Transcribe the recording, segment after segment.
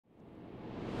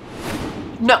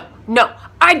No.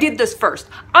 I did this first.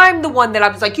 I'm the one that I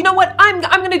was like, you know what? I'm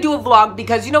gonna do a vlog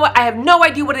because you know what? I have no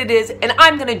idea what it is and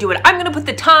I'm gonna do it. I'm gonna put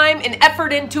the time and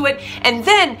effort into it, and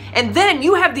then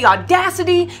you have the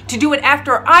audacity to do it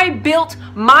after I built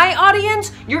my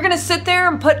audience. You're gonna sit there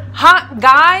and put hot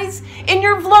guys in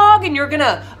your vlog and you're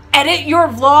gonna edit your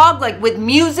vlog like with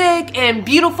music and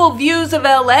beautiful views of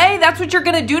LA. That's what you're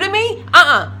gonna do to me?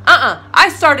 I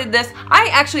started this.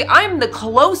 I'm the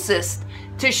closest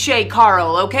to Shay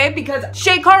Carl, okay? Because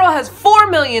Shay Carl has 4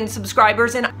 million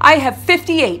subscribers and I have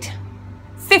 58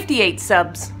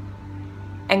 subs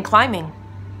and climbing.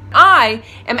 I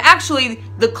am actually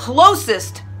the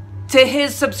closest to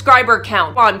his subscriber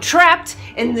count. While I'm trapped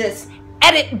in this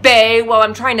edit bay while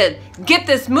I'm trying to get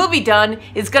this movie done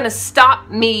is gonna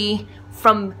stop me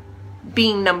from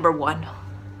being #1.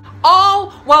 All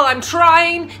while I'm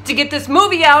trying to get this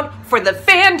movie out for the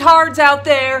fantards out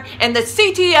there and the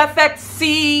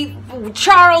CTFXC,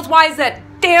 Charles, why is that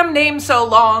damn name so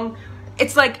long?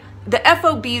 It's like the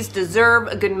FOBs deserve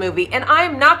a good movie, and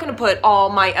I'm not going to put all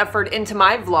my effort into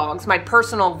my vlogs, my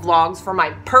personal vlogs for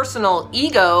my personal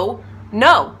ego.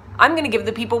 No, I'm going to give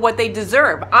the people what they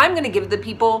deserve. I'm going to give the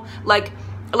people like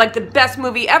the best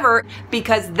movie ever,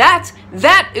 because that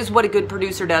is what a good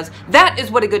producer does. That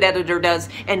is what a good editor does.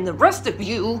 And the rest of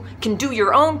you can do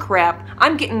your own crap.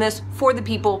 I'm getting this for the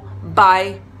people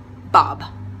by Bob.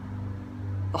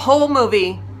 The whole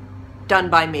movie done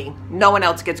by me. No one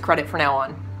else gets credit from now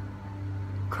on.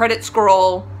 Credit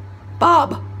scroll,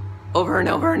 Bob, over and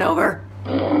over and over.